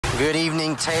Good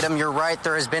evening, Tatum. You're right.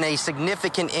 There has been a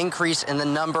significant increase in the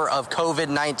number of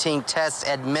COVID-19 tests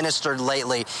administered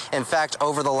lately. In fact,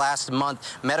 over the last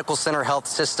month, medical center health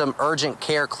system urgent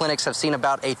care clinics have seen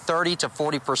about a 30 to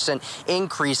 40%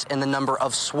 increase in the number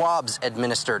of swabs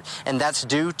administered. And that's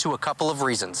due to a couple of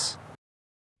reasons.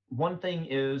 One thing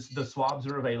is the swabs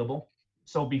are available.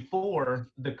 So before,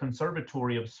 the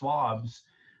conservatory of swabs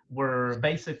were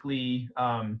basically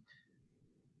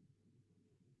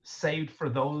saved for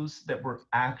those that were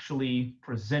actually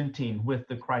presenting with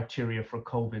the criteria for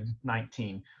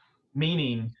COVID-19,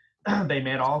 meaning they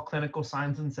met all clinical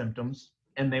signs and symptoms,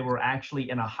 and they were actually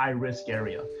in a high-risk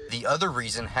area. The other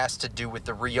reason has to do with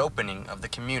the reopening of the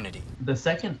community. The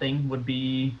second thing would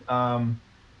be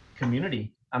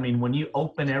community. I mean, when you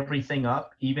open everything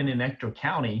up, even in Ector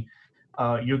County,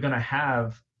 you're going to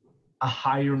have a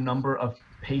higher number of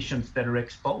patients that are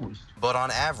exposed. But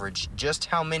on average, just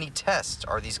how many tests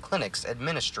are these clinics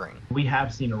administering? We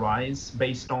have seen a rise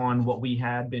based on what we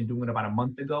had been doing about a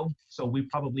month ago. So we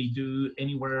probably do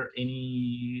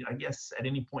I guess at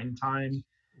any point in time,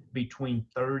 between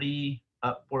 30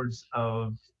 upwards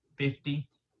of 50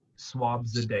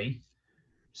 swabs a day.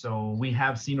 So we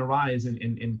have seen a rise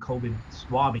in COVID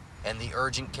swabbing. And the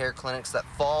urgent care clinics that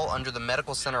fall under the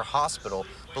medical center hospital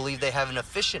believe they have an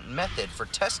efficient method for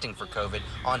testing for COVID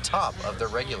on top of their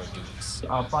regular duties.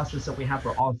 Our process that we have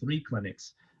for all three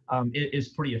clinics is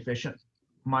pretty efficient.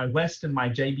 My West and my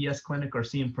JBS clinic are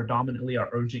seeing predominantly our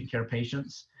urgent care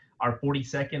patients. Our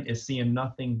 42nd is seeing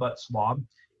nothing but swab.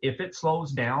 If it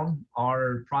slows down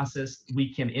our process,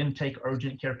 we can intake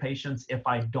urgent care patients if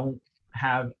I don't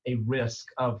have a risk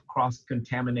of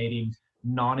cross-contaminating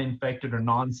non-infected or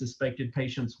non-suspected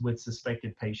patients with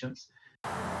suspected patients.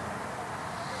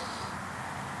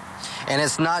 And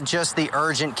it's not just the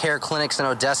urgent care clinics in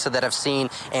Odessa that have seen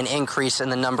an increase in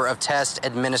the number of tests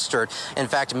administered. In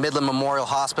fact, Midland Memorial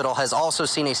Hospital has also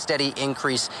seen a steady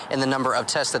increase in the number of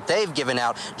tests that they've given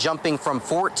out, jumping from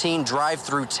 14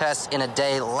 drive-through tests in a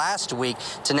day last week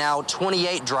to now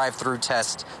 28 drive-through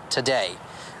tests today.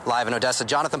 Live in Odessa,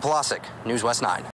 Jonathan Polasic, News West 9.